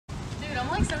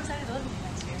like so excited to live with you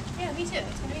next year. Yeah, me too.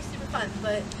 It's gonna be super fun,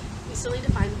 but we still need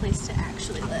to find a place to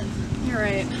actually live. You're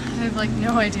right. I have like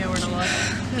no idea where to look.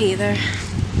 Me either.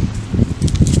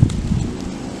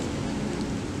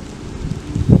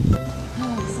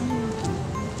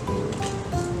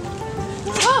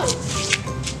 Whoa!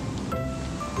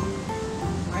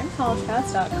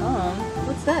 RentCollegePass.com.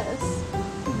 What's this?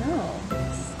 No,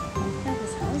 it's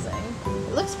campus housing.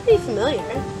 It looks pretty familiar.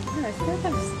 Yeah, I feel like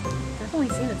I've definitely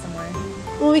seen it somewhere.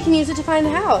 Well, we can use it to find a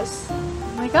house.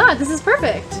 Oh my god, this is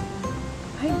perfect.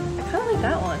 I kind of like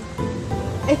that one.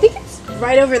 I think it's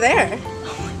right over there.